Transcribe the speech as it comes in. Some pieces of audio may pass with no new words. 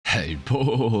Hey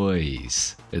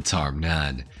boys, it's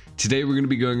HarmNone. Today we're going to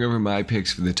be going over my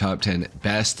picks for the top 10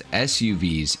 best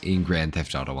SUVs in Grand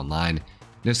Theft Auto Online.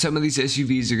 Now some of these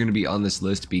SUVs are going to be on this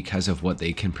list because of what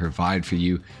they can provide for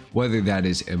you, whether that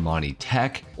is Imani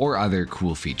tech or other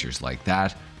cool features like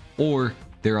that, or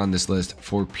they're on this list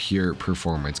for pure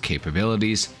performance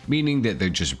capabilities, meaning that they're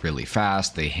just really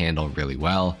fast, they handle really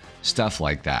well, stuff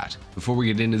like that. Before we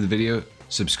get into the video,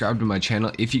 subscribe to my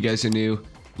channel if you guys are new.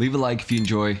 Leave a like if you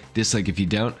enjoy, dislike if you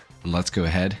don't, and let's go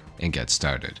ahead and get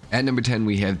started. At number 10,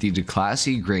 we have the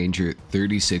Declasse Granger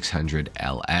 3600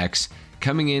 LX,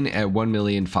 coming in at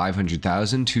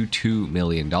 $1,500,000 to $2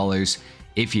 million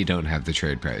if you don't have the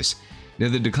trade price. Now,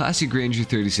 the Declasse Granger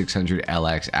 3600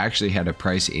 LX actually had a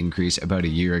price increase about a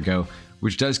year ago,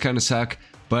 which does kind of suck,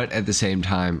 but at the same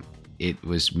time, it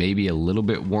was maybe a little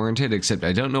bit warranted, except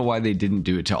I don't know why they didn't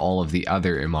do it to all of the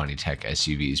other Imani tech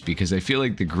SUVs, because I feel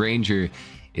like the Granger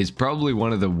is probably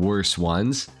one of the worst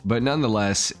ones, but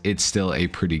nonetheless, it's still a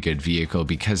pretty good vehicle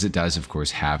because it does, of course,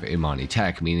 have Imani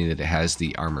tech, meaning that it has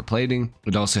the armor plating.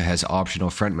 It also has optional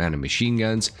front-mounted machine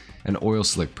guns, an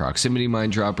oil-slick proximity mine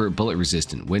dropper,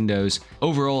 bullet-resistant windows.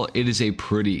 Overall, it is a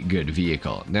pretty good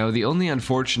vehicle. Now, the only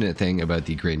unfortunate thing about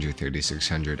the Granger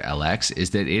 3600 LX is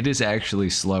that it is actually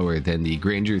slower than the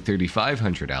Granger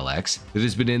 3500 LX that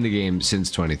has been in the game since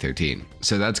 2013.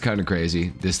 So that's kind of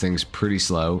crazy. This thing's pretty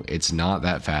slow. It's not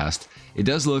that fast. It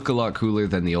does look a lot cooler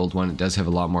than the old one. It does have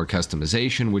a lot more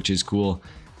customization, which is cool.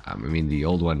 I mean, the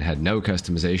old one had no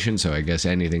customization, so I guess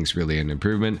anything's really an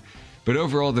improvement. But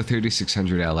overall, the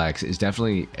 3600 LX is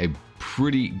definitely a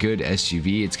pretty good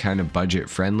SUV. It's kind of budget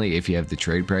friendly if you have the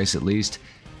trade price at least.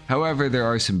 However, there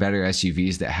are some better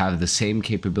SUVs that have the same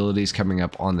capabilities coming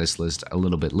up on this list a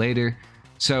little bit later.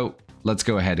 So let's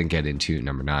go ahead and get into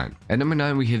number 9. At number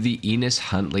 9, we have the Enos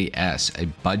Huntley S, a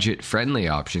budget-friendly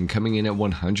option coming in at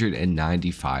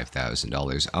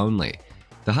 $195,000 only.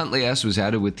 The Huntley S was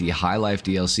added with the High Life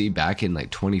DLC back in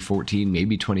like 2014,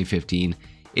 maybe 2015.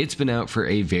 It's been out for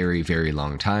a very, very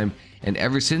long time, and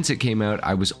ever since it came out,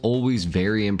 I was always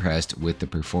very impressed with the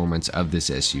performance of this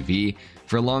SUV.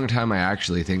 For a long time, I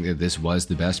actually think that this was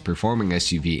the best performing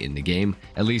SUV in the game.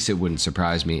 At least it wouldn't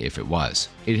surprise me if it was.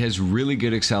 It has really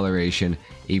good acceleration,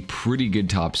 a pretty good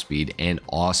top speed, and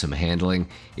awesome handling.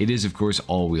 It is, of course,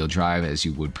 all-wheel drive, as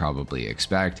you would probably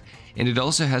expect, and it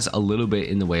also has a little bit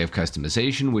in the way of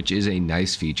customization, which is a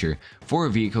nice feature for a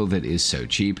vehicle that is so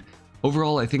cheap.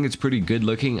 Overall, I think it's pretty good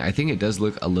looking. I think it does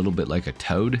look a little bit like a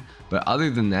Toad, but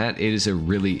other than that, it is a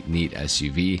really neat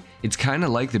SUV. It's kind of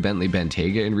like the Bentley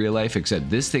Bentayga in real life, except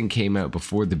this thing came out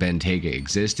before the Bentayga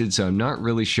existed, so I'm not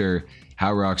really sure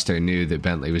how Rockstar knew that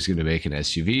Bentley was going to make an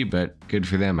SUV, but good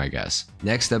for them, I guess.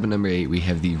 Next up at number 8, we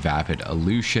have the Vapid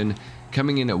Illusion,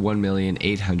 coming in at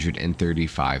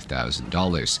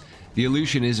 $1,835,000. The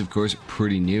Illusion is, of course,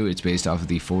 pretty new. It's based off of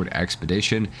the Ford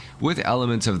Expedition, with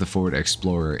elements of the Ford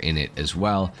Explorer in it as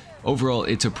well. Overall,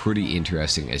 it's a pretty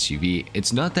interesting SUV.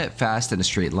 It's not that fast in a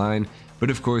straight line, but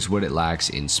of course what it lacks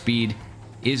in speed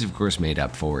is of course made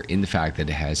up for in the fact that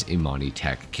it has Imani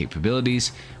tech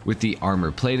capabilities, with the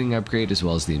armor plating upgrade as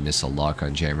well as the missile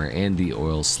lock-on jammer and the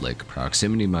oil slick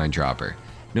proximity mine dropper.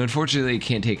 Now, unfortunately, it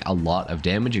can't take a lot of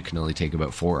damage. It can only take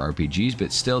about 4 RPGs,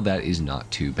 but still, that is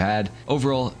not too bad.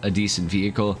 Overall, a decent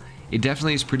vehicle. It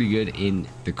definitely is pretty good in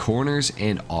the corners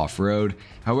and off-road.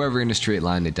 However, in a straight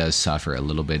line, it does suffer a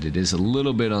little bit. It is a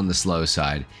little bit on the slow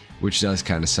side, which does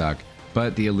kind of suck,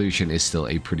 but the Illusion is still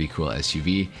a pretty cool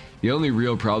SUV. The only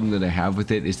real problem that I have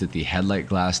with it is that the headlight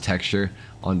glass texture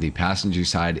on the passenger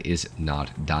side is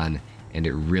not done, and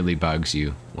it really bugs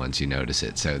you once you notice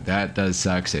it. So that does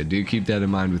suck, so do keep that in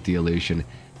mind with the Illusion.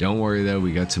 Don't worry though,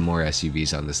 we got some more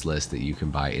SUVs on this list that you can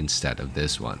buy instead of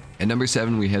this one. At number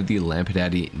 7, we have the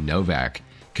Lampadaddy Novak,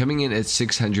 coming in at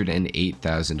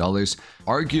 $608,000,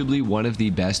 arguably one of the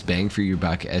best bang for your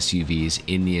buck SUVs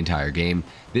in the entire game.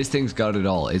 This thing's got it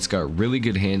all. It's got really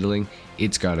good handling,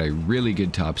 it's got a really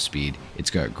good top speed, it's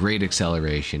got great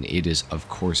acceleration, it is of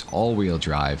course all-wheel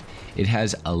drive, it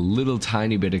has a little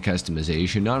tiny bit of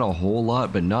customization, not a whole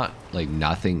lot, but not like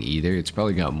nothing either. It's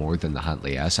probably got more than the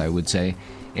Huntley S, I would say,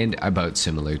 and about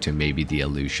similar to maybe the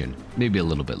Illusion, maybe a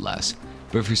little bit less.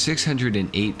 But for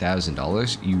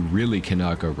 $608,000, you really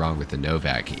cannot go wrong with the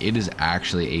Novak. It is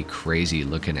actually a crazy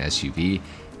looking SUV,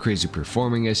 crazy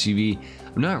performing SUV.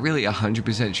 I'm not really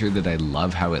 100% sure that I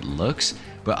love how it looks,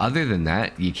 but other than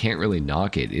that, you can't really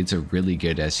knock it. It's a really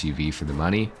good SUV for the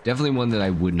money. Definitely one that I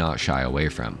would not shy away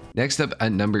from. Next up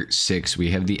at number 6,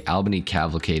 we have the Albany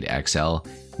Cavalcade XL,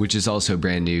 which is also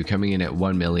brand new, coming in at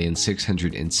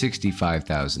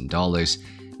 $1,665,000.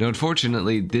 Now,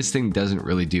 unfortunately, this thing doesn't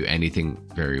really do anything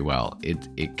very well.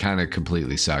 It kind of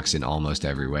completely sucks in almost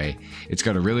every way. It's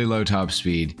got a really low top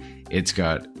speed. It's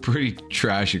got pretty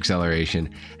trash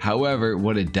acceleration. However,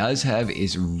 what it does have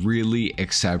is really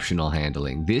exceptional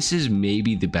handling. This is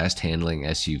maybe the best handling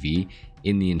SUV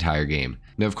in the entire game.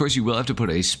 Now, of course, you will have to put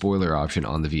a spoiler option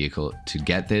on the vehicle to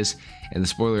get this, and the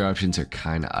spoiler options are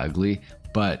kind of ugly,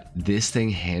 but this thing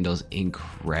handles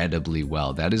incredibly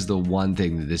well. That is the one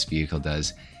thing that this vehicle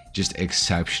does just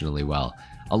exceptionally well.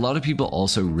 A lot of people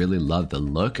also really love the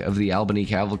look of the Albany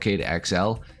Cavalcade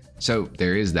XL, so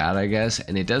there is that, I guess,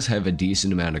 and it does have a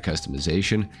decent amount of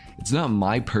customization. It's not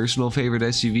my personal favorite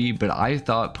SUV, but I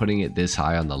thought putting it this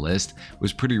high on the list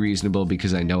was pretty reasonable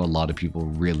because I know a lot of people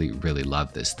really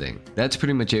love this thing. That's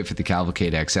pretty much it for the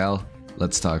Cavalcade XL.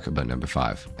 Let's talk about number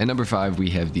 5. At number 5, we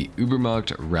have the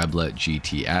Ubermacht Rebla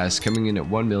GTS coming in at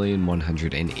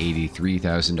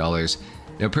 $1,183,000.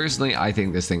 Now, personally, I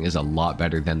think this thing is a lot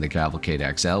better than the Cavalcade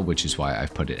XL, which is why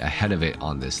I've put it ahead of it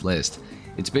on this list.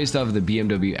 It's based off of the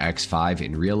BMW X5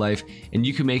 in real life, and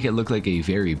you can make it look like a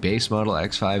very base model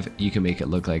X5, you can make it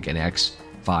look like an X5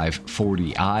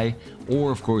 40i,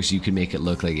 or of course you can make it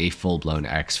look like a full-blown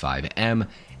X5M,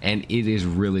 and it is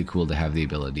really cool to have the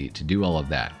ability to do all of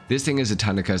that. This thing has a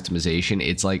ton of customization.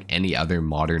 It's like any other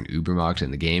modern Ubermacht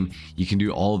in the game. You can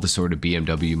do all the sort of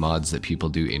BMW mods that people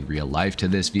do in real life to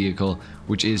this vehicle,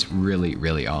 which is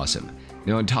really awesome.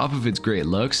 Now, on top of its great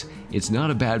looks, it's not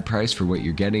a bad price for what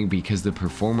you're getting because the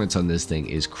performance on this thing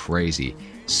is crazy.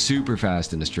 Super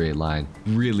fast in a straight line,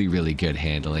 really good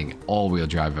handling, all-wheel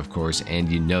drive of course, and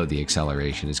you know the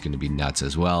acceleration is going to be nuts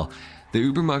as well.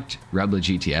 The Ubermacht Rebla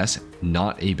GTS,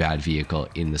 not a bad vehicle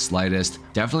in the slightest.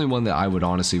 Definitely one that I would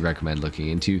honestly recommend looking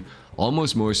into,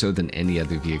 almost more so than any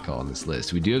other vehicle on this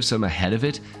list. We do have some ahead of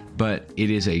it, but it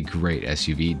is a great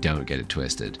SUV, don't get it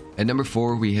twisted. At number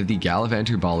 4, we have the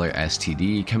Gallivanter Baller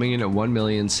STD coming in at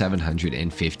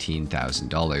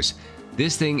 $1,715,000.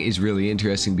 This thing is really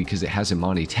interesting because it has a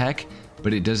Monty Tech,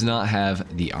 but it does not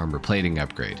have the armor plating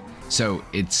upgrade. So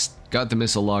it's got the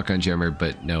missile lock-on jammer,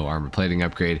 but no armor plating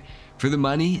upgrade. For the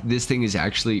money, this thing is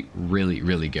actually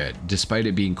really good, despite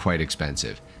it being quite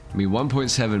expensive. I mean,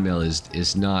 1.7 mil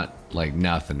is not like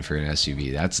nothing for an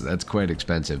SUV. That's quite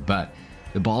expensive, but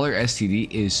the Baller STD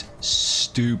is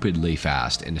stupidly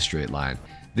fast in a straight line.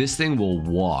 This thing will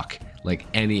walk like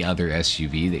any other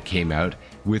SUV that came out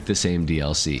with the same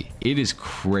DLC. It is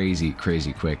crazy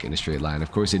quick in a straight line.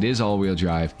 Of course, it is all-wheel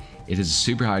drive. It has a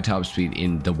super high top speed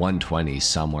in the 120s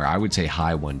somewhere. I would say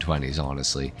high 120s,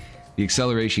 honestly. The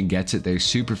acceleration gets it there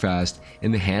super fast,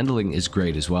 and the handling is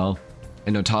great as well.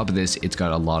 And on top of this, it's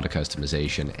got a lot of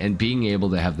customization, and being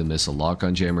able to have the missile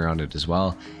lock-on jammer on it as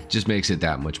well just makes it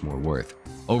that much more worth.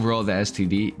 Overall, the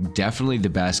STD, definitely the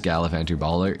best Gallivanter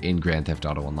Baller in Grand Theft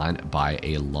Auto Online by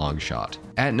a long shot.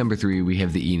 At number 3, we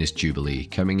have the Enus Jubilee,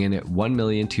 coming in at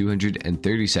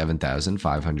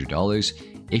 $1,237,500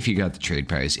 if you got the trade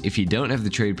price. If you don't have the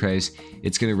trade price,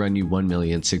 it's going to run you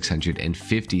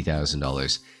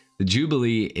 $1,650,000. The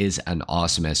Jubilee is an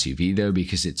awesome SUV though,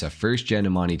 because it's a first-gen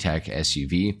Amani Tech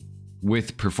SUV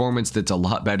with performance that's a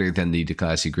lot better than the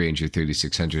Declassic Ranger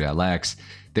 3600 LX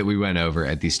that we went over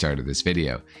at the start of this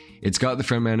video. It's got the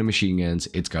front-mounted machine guns,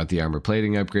 it's got the armor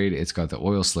plating upgrade, it's got the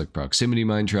oil slick proximity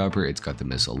mine dropper, it's got the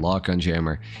missile lock-on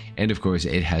jammer, and of course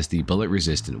it has the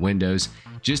bullet-resistant windows,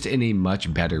 just in a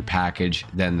much better package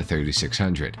than the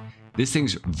 3600. This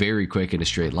thing's very quick in a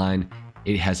straight line.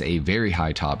 It has a very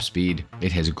high top speed,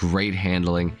 it has great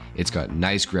handling, it's got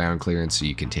nice ground clearance so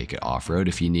you can take it off-road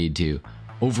if you need to.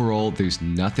 Overall, there's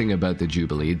nothing about the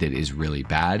Jubilee that is really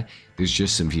bad. There's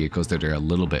just some vehicles that are a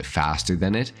little bit faster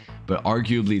than it, but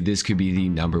arguably this could be the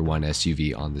 #1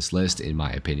 SUV on this list, in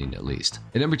my opinion at least.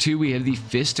 At number 2, we have the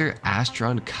Pfister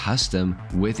Astron Custom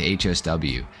with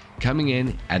HSW, coming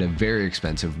in at a very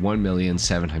expensive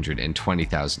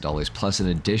 $1,720,000 plus an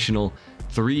additional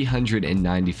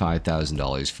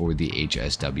 $395,000 for the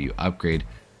HSW upgrade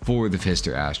for the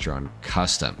Pfister Astron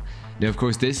Custom. Now, of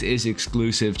course, this is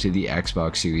exclusive to the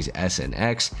Xbox Series S and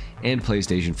X and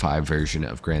PlayStation 5 version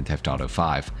of Grand Theft Auto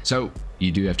 5. So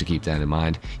you do have to keep that in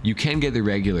mind. You can get the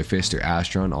regular Pfister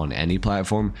Astron on any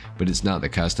platform, but it's not the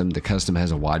Custom. The Custom has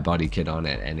a wide body kit on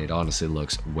it, and it honestly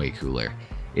looks way cooler.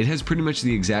 It has pretty much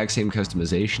the exact same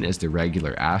customization as the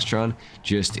regular Astron,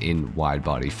 just in wide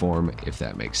body form, if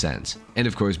that makes sense. And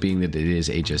of course, being that it is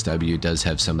HSW, it does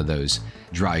have some of those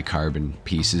dry carbon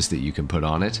pieces that you can put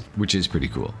on it, which is pretty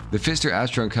cool. The Pfister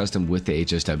Astron Custom with the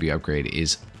HSW upgrade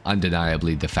is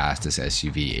undeniably the fastest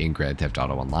SUV in Grand Theft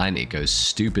Auto Online. It goes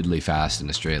stupidly fast in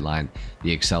a straight line.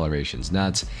 The acceleration's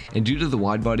nuts. And due to the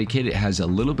wide body kit, it has a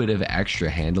little bit of extra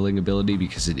handling ability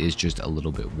because it is just a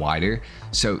little bit wider.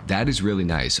 So that is really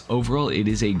nice. Overall, it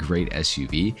is a great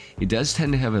SUV. It does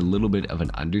tend to have a little bit of an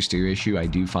understeer issue, I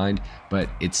do find, but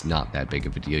it's not that big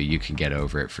of a deal. You can get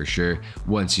over it for sure.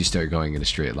 Once you start going in a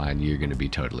straight line, you're going to be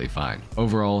totally fine.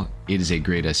 Overall, it is a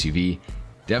great SUV.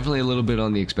 Definitely a little bit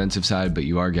on the expensive side, but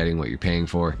you are getting what you're paying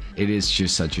for. It is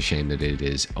just such a shame that it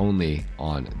is only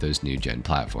on those new gen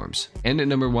platforms. And at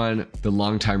number 1, the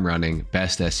long time running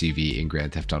best SUV in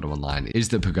Grand Theft Auto Online is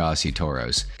the Pegassi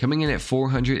Toros, coming in at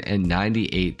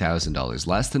 $498,000,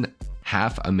 less than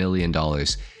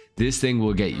 $500,000. This thing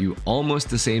will get you almost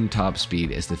the same top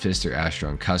speed as the Pfister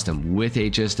Astron Custom with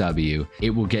HSW. It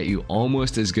will get you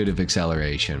almost as good of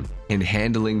acceleration and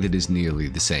handling that is nearly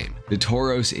the same. The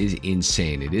Toros is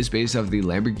insane. It is based off the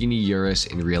Lamborghini Urus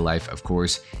in real life, of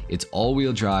course. It's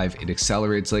all-wheel drive. It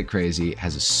accelerates like crazy. It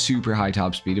has a super high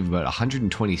top speed of about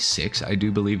 126, I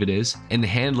do believe it is. And the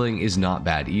handling is not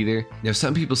bad either. Now,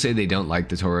 some people say they don't like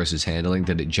the Toros's handling,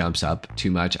 that it jumps up too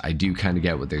much. I do kind of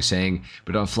get what they're saying,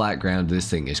 but on flat ground, this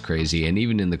thing is crazy, and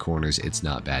even in the corners it's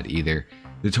not bad either.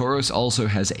 The Toros also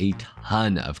has a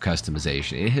ton of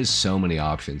customization. It has so many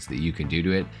options that you can do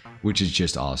to it, which is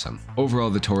just awesome. Overall,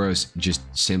 the Toros just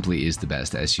simply is the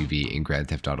best SUV in Grand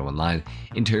Theft Auto Online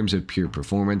in terms of pure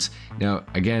performance. Now,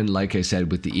 again, like I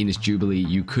said, with the Enos Jubilee,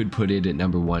 you could put it at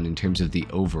number 1 in terms of the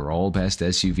overall best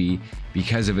SUV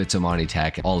because of its Amani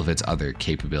tech and all of its other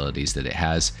capabilities that it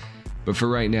has. But for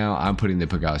right now, I'm putting the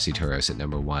Pegassi Toros at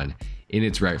number 1 in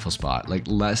its rightful spot. Like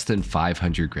less than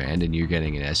 500 grand and you're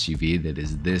getting an SUV that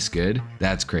is this good.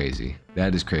 That's crazy.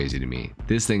 That is crazy to me.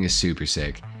 This thing is super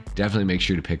sick. Definitely make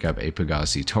sure to pick up a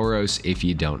Pegassi Toros if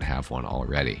you don't have one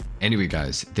already. Anyway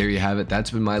guys, there you have it.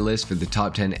 That's been my list for the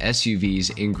top 10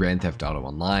 SUVs in Grand Theft Auto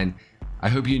Online. I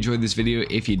hope you enjoyed this video.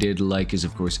 If you did, like is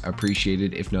of course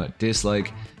appreciated. If not,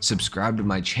 dislike. Subscribe to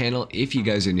my channel if you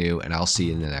guys are new, and I'll see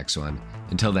you in the next one.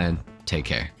 Until then, take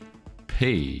care.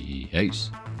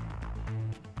 Peace.